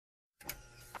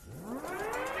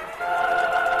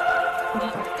Ready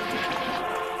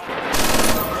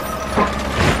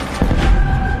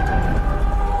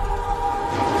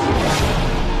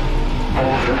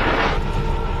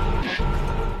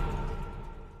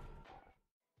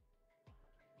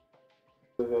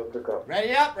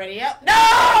up, ready up.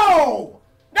 No!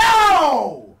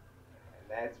 No!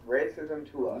 That's racism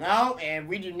to us. No, and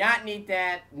we do not need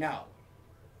that. No.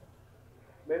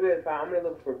 Maybe if I'm gonna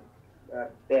look for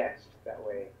best that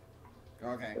way.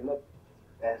 Okay. Look,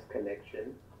 best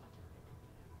connection.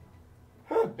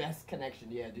 Best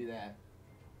connection, yeah, do that.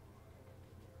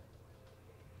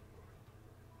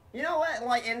 You know what?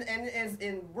 Like,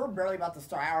 and we're barely about to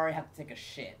start. I already have to take a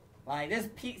shit. Like, this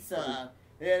pizza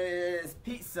finished.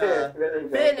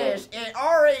 It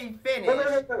already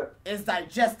finished. It's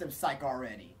digestive psych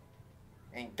already.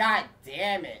 And god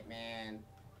damn it, man.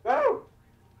 Go!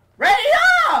 Ready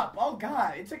up! Oh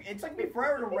god, it took me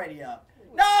forever to ready up.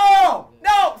 No!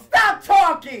 No! Stop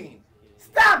talking!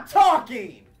 Stop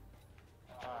talking!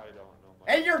 I don't know.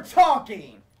 And you're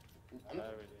talking! I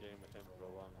haven't gamed with him for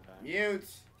a long time. Mute.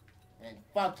 And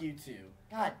fuck you too.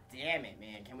 God damn it,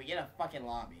 man. Can we get a fucking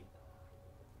lobby?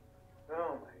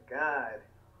 Oh my god.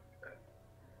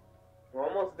 We're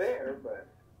almost there, but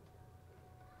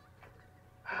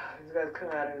these guys come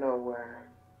out of nowhere.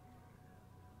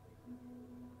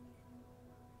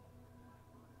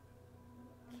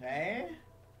 Okay.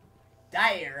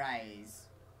 Diarize.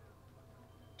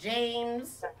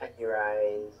 James.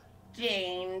 Diarize.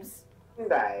 James.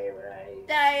 Diarize.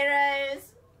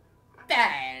 Diarize.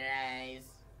 Diarize.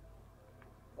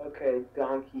 Okay,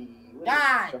 donkey.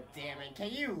 God damn it, can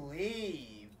you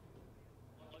leave?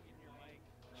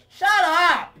 Shut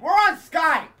up! We're on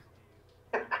Skype!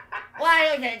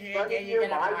 Why? Okay, you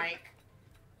get a mic.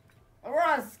 We're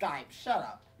on Skype, shut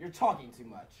up. You're talking too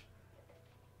much.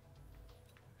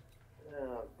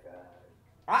 Oh, God.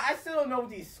 I still don't know what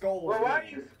these skulls Well, why are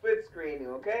you split screening,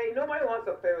 okay? Nobody wants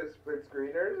to play with split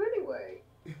screeners anyway.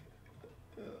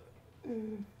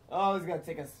 Oh, it's gonna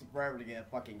take us forever to get a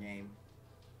fucking game.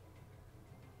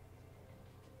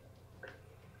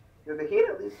 Did the Heat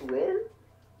at least win?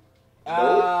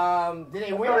 Did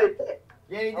they win? No, they did.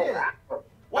 Yeah, they did. Oh,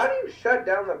 why do you shut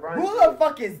down LeBron? Who the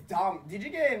fuck is Dom? Did you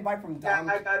get an invite from Dom?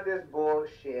 I got this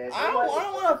bullshit. I don't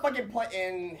want to fucking play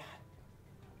in.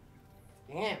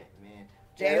 Damn it, man.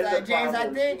 James,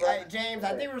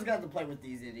 I think we're just gonna have to play with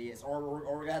these idiots, or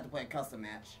we're gonna have to play a custom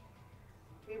match.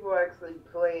 People actually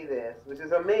play this, which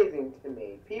is amazing to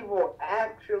me. People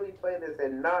actually play this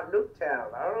and not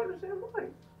Nuketown. I don't understand why.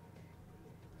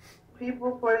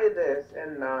 People play this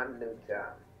and not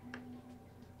Nuketown.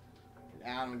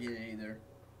 I don't get it either.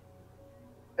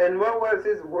 And what was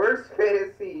his worst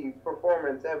fantasy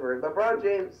performance ever? LeBron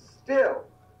James still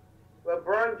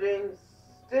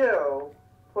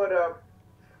put up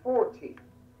 40.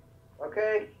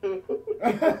 Okay?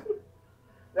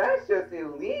 That's just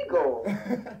illegal.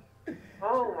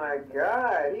 Oh my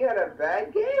god, he had a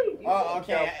bad game. Oh,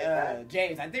 okay,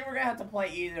 James, I think we're gonna have to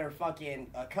play either fucking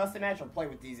a custom match or play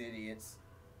with these idiots.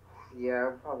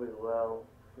 Yeah, probably will.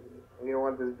 We don't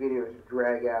want this video to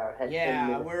drag out.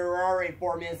 Yeah, we're already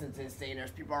 4 minutes into this thing.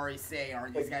 There's people already saying, are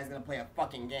these guys gonna play a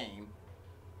fucking game?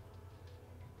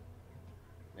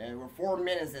 And we're 4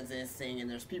 minutes into this thing, and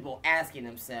there's people asking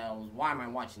themselves, why am I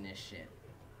watching this shit?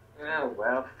 Oh,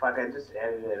 well, fuck, I just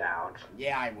edited it out.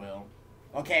 Yeah, I will.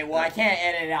 Okay, well, I can't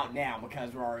edit it out now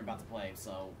because we're already about to play,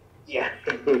 so... Yeah.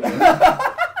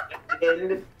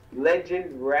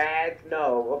 Legend, Rad,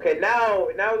 no. Okay, now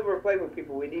that we're playing with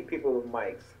people, we need people with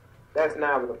mics. That's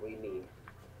not what we need.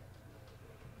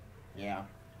 Yeah.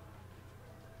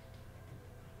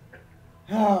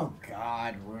 Oh,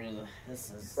 God,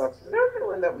 this is... So, is there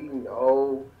anyone that we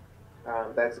know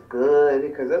that's good?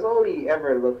 Because that's all we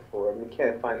ever look for, and we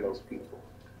can't find those people.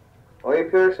 Only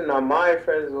person on my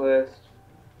friends list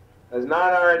is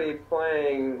not already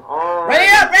playing on...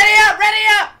 Ready up! Ready up! Ready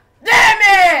up! Damn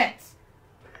it!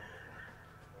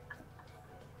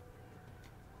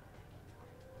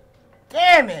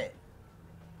 Damn it!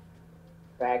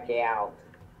 Back out.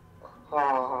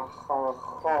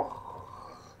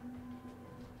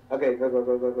 Okay,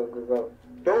 go.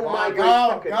 Don't mind.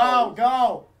 Go!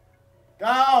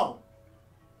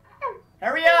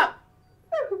 Hurry up!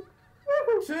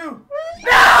 2.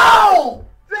 No!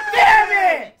 Damn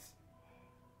it!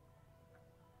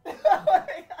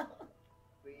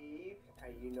 Leave.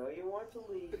 You know you want to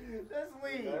leave. Just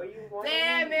leave. You know you want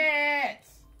Damn to leave. it!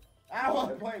 I don't want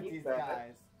to play with these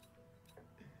guys.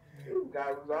 This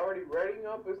guy was already readying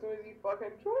up as soon as he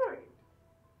fucking joined.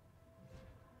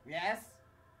 Yes?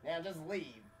 Now just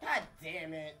leave. God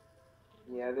damn it.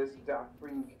 Yeah, this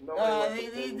freak.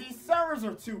 These servers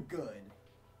are too good.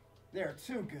 They're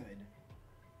too good.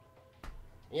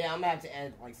 Yeah, I'm gonna have to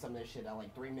edit like some of this shit out,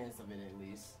 like 3 minutes of it at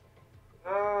least.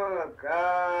 Oh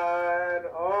God!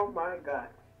 Oh my God!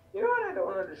 You know what I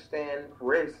don't understand?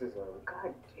 Racism.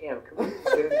 God damn! Can we just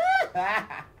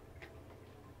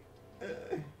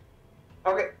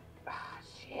Okay. Ah,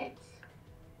 shit.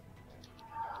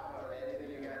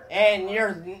 And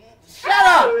you're shut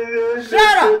up!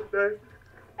 Shut up!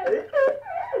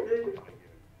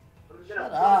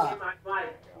 Shut up!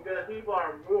 Because people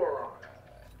are morons.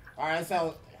 All right,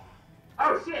 so.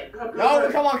 Oh shit! No,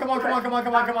 come on! Damn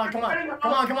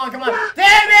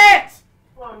it!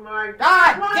 Oh my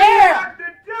God Why damn! do you have to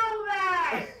do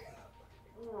that?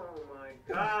 Oh my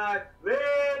God! Lit!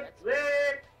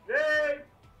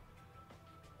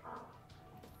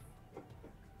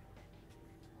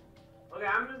 Okay,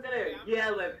 I'm just gonna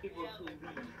yell at people to leave.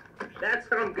 That's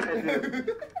what I'm gonna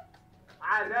do.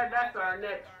 That's our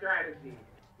next strategy.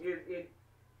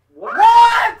 What?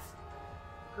 What?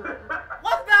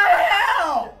 What the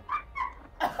hell?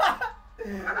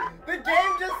 The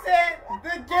game just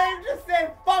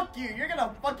said fuck you. You're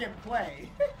gonna fucking play.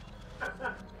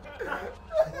 What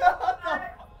the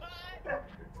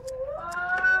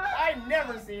I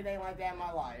never seen anything like that in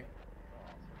my life.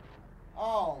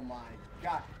 Oh my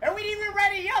God. And we didn't even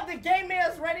ready up. The game made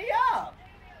us ready up.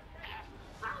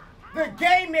 The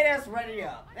game made us ready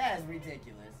up. That is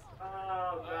ridiculous.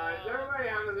 Oh God. Is everybody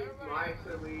on at least mics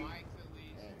at least?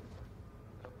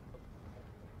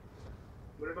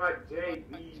 What about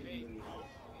JB?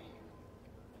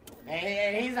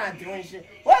 And he's not doing shit.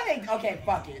 What are they? Okay,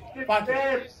 fuck it. Fuck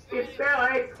it. It's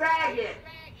a faggot.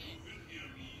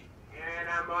 And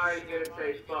I'm already gonna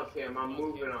say fuck him. I'm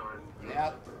moving on.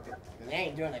 Yep. They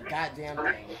ain't doing a goddamn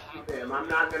thing. I'm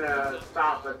not gonna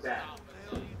stop at that.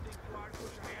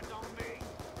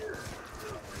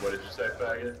 What did you say,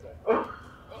 faggot?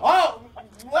 Oh!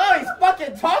 Whoa, he's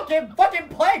fucking talking! Fucking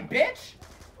play, bitch!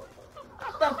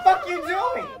 What the fuck you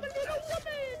doing?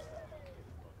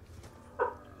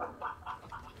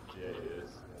 Yes.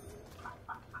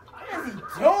 What is he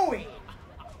doing?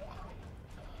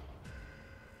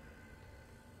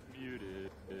 Muted.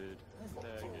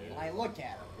 Like, look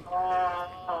at him.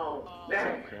 Oh,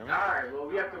 man. Alright, well,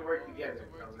 we have to work together.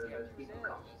 So let's keep it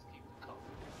calm.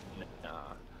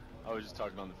 Nah. I was just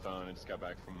talking on the phone. I just got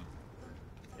back from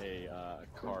a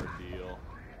car deal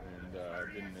and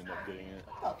didn't end up getting it.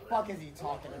 What the fuck is he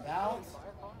talking about?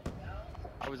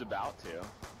 I was about to.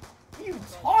 What are you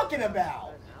talking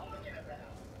about?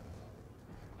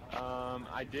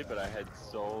 I did, but I had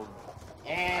sold.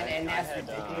 And that's I had,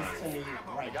 ridiculous to me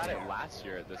right I got there. it last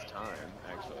year at this time,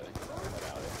 actually.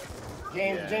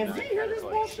 James, do you hear this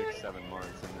like bullshit? 6-7 months,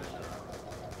 and then.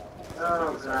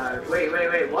 Oh God! Wait!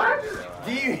 What?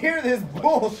 Do you hear this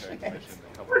bullshit?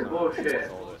 What bullshit?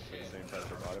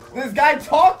 This guy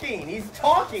talking! He's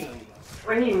talking!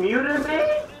 When he muted me?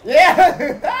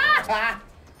 Yeah!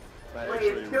 Wait,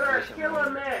 it's Killer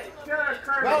Man. Killer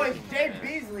Kermit. No, it's Jay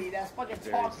Beasley that's fucking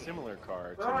talking. Similar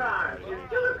car. Hold on. Is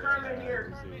Killer Kermit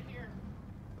here?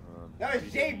 No,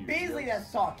 it's Jay Beasley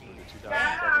that's talking.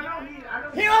 I know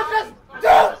He was just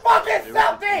do fucking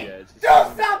something! Do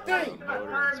something!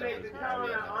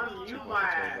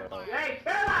 Hey,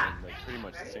 Killer! Pretty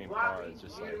much the same car, it's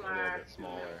just like a little bit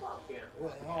smaller.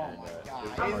 Oh my God.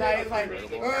 He's like,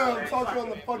 oh, I'm talking on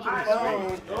the fucking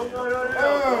phone.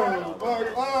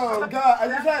 Oh God, I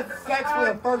just had sex for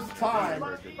the first time.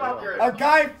 A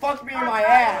guy fucked me in my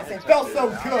ass. It felt so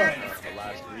good.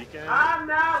 Last weekend. I'm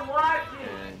not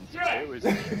watching shit. It was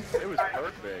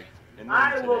perfect. And then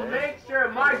I will today, make sure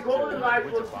my golden life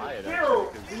will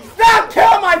kill. Stop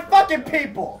killing my fucking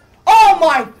people! Oh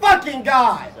my fucking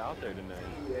God! He's out there tonight.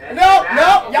 No,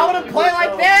 y'all wanna play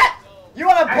like that? You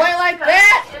wanna play like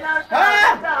that?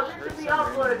 Huh? No, this is the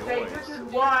uploaded thing. This is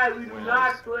why we do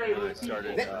not play with people.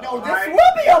 No, this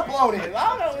will be uploaded.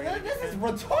 I don't know. This is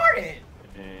retarded.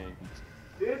 And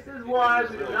This is why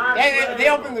we do not play. They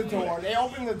opened the door. They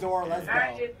opened the door. Let's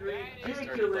That go. is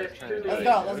ridiculous to me. Let's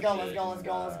go.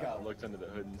 looked under the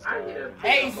hood and I need stuff. a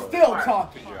And he's still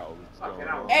talking. Figure out what's going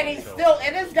on. And he's still.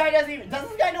 And this guy doesn't even. Does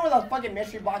this guy know where the fucking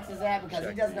mystery box is at? Because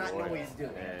he does not know what he's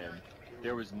doing. And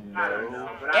there was I don't know,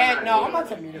 no. but And no, I'm not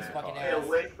about to mute his fucking Stay ass.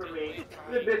 away from me.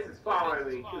 The bitch is following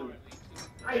me too.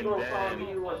 How you gonna follow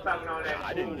me? You was talking all that.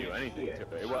 I didn't do bullshit. anything to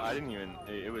it. Well, I didn't even.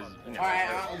 It was. You know, All right,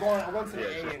 I'm going to the Yeah,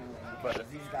 alien sure. room. But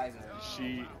Because these guys are.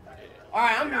 she. All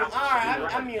right, I'm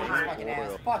muting his fucking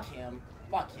ass. Fuck him.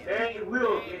 Fuck him. They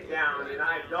will get down, and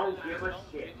I don't give a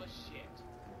shit.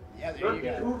 Yeah, there you Look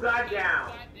at go. who got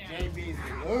down. JB's.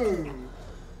 Ooh.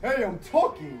 Hey, I'm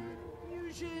talking.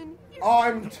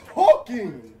 I'm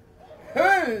talking.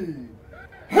 Hey.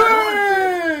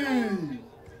 Hey.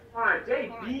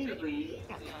 Jay Beasley.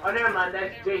 Oh, never mind.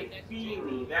 That's Jay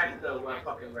Feely. That's the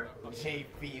fucking referee. Jay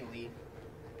Feely.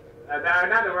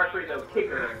 Not the referee, the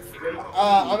kicker.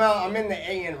 I'm in the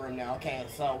AN room now. Okay,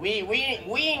 so we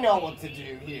know what to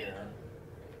do here.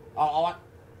 Oh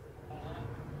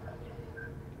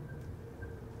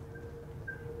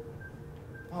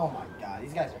my God,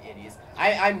 these guys are idiots.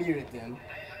 I muted them.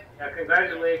 Yeah,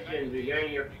 congratulations, you're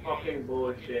getting your fucking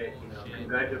bullshit. You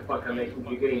know, congratulations,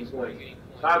 you're getting points.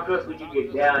 Talk to us when you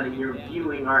get down and you're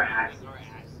viewing our asses.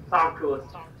 Talk to us.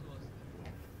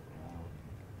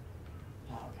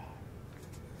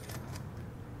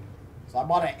 So I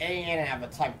bought an AN and have a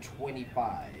Type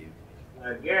 25.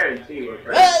 I guarantee we're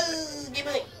Give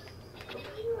me.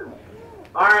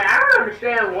 Alright, I don't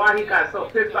understand why he got so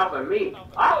pissed off at me.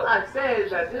 All I said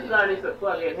is that this guy needs to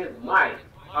plug in his mic.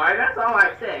 Alright, that's all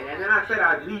I said. And then I said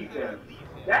I'd leave him.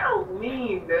 That don't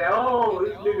mean that, oh,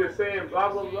 this nigga's saying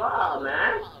blah, blah, blah,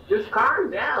 man. Just calm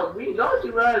down. Don't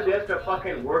you realize we have to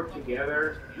fucking work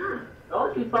together?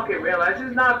 Don't you fucking realize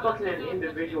this is not fucking an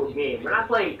individual game. We're not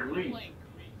playing Grief.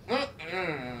 Who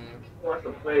wants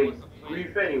to play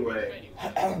Grief anyway?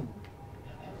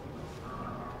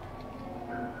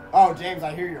 Oh, James,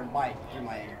 I hear your mic through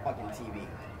my fucking TV.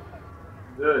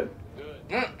 Good.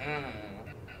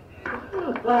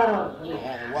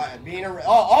 What? Being a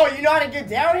you know how to get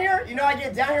down here? You know how to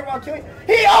get down here while killing?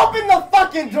 He opened the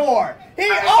fucking door!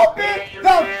 He opened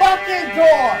the fucking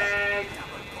door!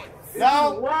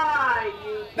 No! Why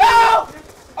you? No!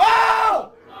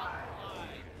 Oh!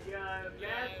 You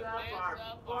mess up our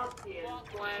fucking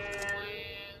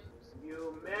plan. You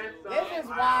mess up. This is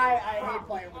why I hate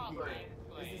playing with people.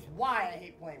 This is why I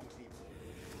hate playing with people.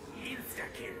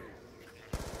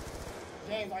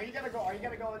 James, are you gonna go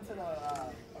into the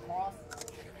across?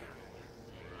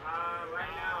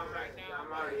 Right now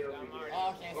I'm already over here.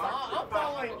 Okay, so I'm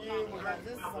following you because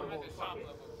this is some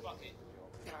bullshit.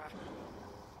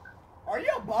 Are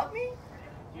you above me?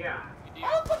 Yeah.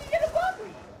 How the fuck you get above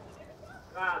me?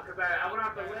 Because I went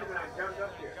off the ledge and I jumped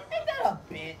up here. Ain't that a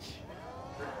bitch?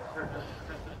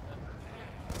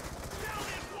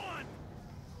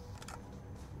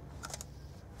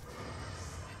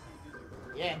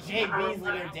 Yeah, Jay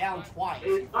Beasley, you're down twice.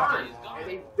 He's fine, and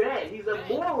he's dead. He's a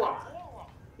moron.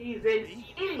 He's an idiot.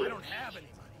 I don't have any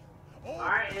money.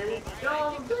 Alright, and he's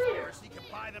still there. He can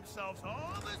buy themselves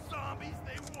all the zombies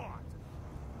they want.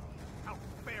 How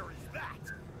fair is that?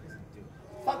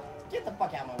 Fuck, get the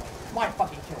fuck out of my way. It's my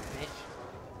fucking kill, bitch.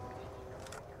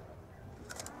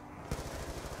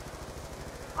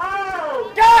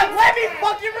 Oh! God, let me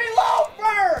fucking reload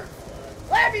first!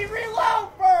 Let me reload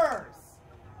first!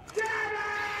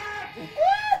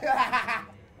 Alright,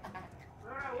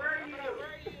 where are you?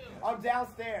 I'm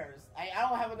downstairs. I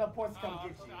don't have enough points to come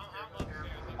get you.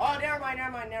 Oh, never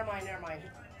mind.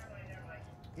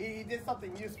 He did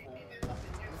something useful. Let's see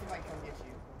if I can come get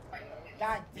you.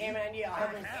 God damn it, I need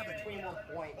 123 more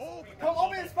points. Come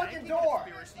open this fucking door!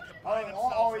 Oh,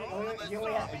 you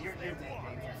only have... You're dead,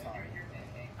 James. I'm sorry.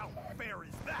 How fair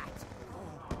is that?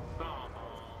 I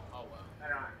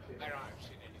don't have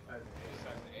shit.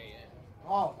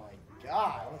 Oh my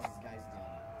god, what's this guy's doing?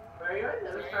 Are you on the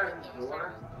other side of the door?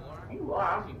 You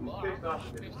are. I'm pissed off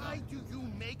with this. Why do you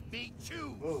make me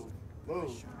choose? Move. Get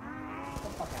the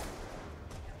fuck out.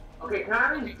 Okay, can I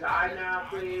just die now,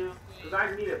 please? Because I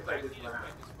need to play this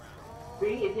round.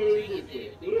 See?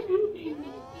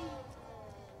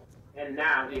 And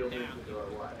now he opens the door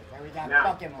wide. And we got now.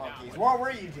 fucking monkeys. Where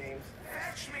were you, James?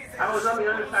 I was on the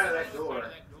other side of that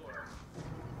door.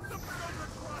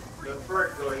 The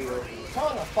first door he opened. Turn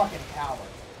on the fucking power.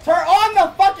 Turn on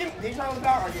the fucking... Did you turn on the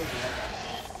power? Or did you?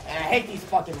 And I hate these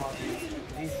fucking monkeys.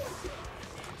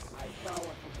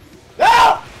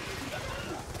 No!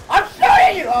 I'm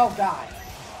shooting you! Oh, God.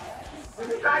 Did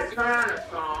this guy turn on a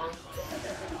song?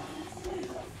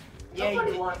 Yeah,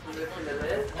 Nobody wants to listen to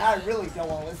this. I really don't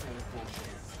want to listen to this bullshit.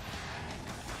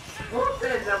 Who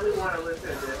said that we want to listen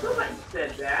to this? Nobody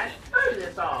said that. Turn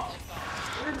this off.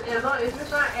 If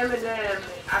it's not Eminem,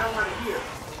 I don't want to hear it.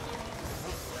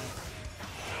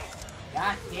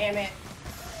 God damn it.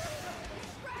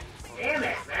 Damn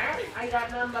it, man. I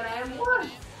got nothing but M1.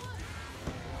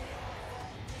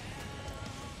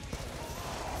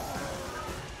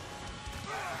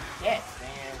 Shit,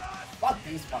 man. Fuck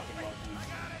these fucking monkeys.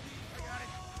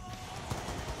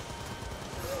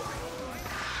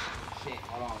 Shit,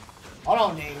 hold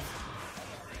on, James.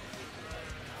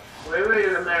 Well, it really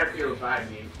doesn't matter if you revive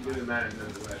me. It doesn't matter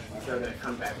nonetheless. I'm still gonna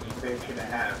come back with the same shit I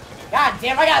have. God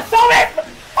damn, I got so many.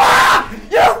 Ah!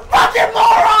 You fucking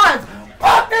morons!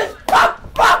 Fuck this!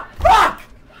 Fuck!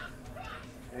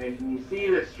 And you see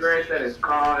the stress that is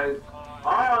caused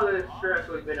all this stress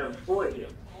would have been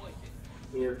avoided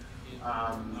if,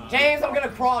 James, I'm gonna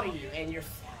crawl to you, and you're...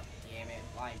 Damn it.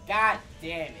 Like, god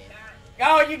damn it.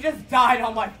 Oh, you just died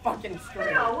on my fucking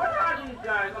screen. No, what are these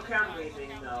guys? Okay, I'm leaving.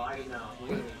 No, I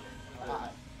know.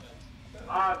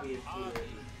 Obviously,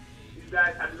 these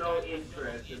guys have no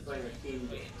interest in playing a team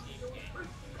game.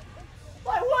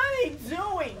 Like, what are they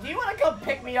doing? Do you want to come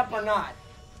pick me up or not?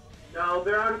 No,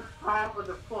 they're on top of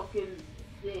the fucking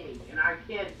thing, and I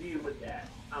can't deal with that.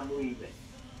 I'm leaving.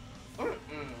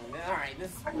 Alright,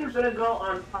 this... I'm just gonna go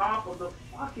on top of the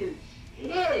fucking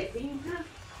shit. Can you just...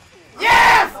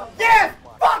 Yes! Yes!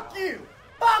 Fuck you!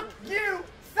 Fuck you!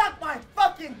 Suck my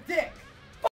fucking dick!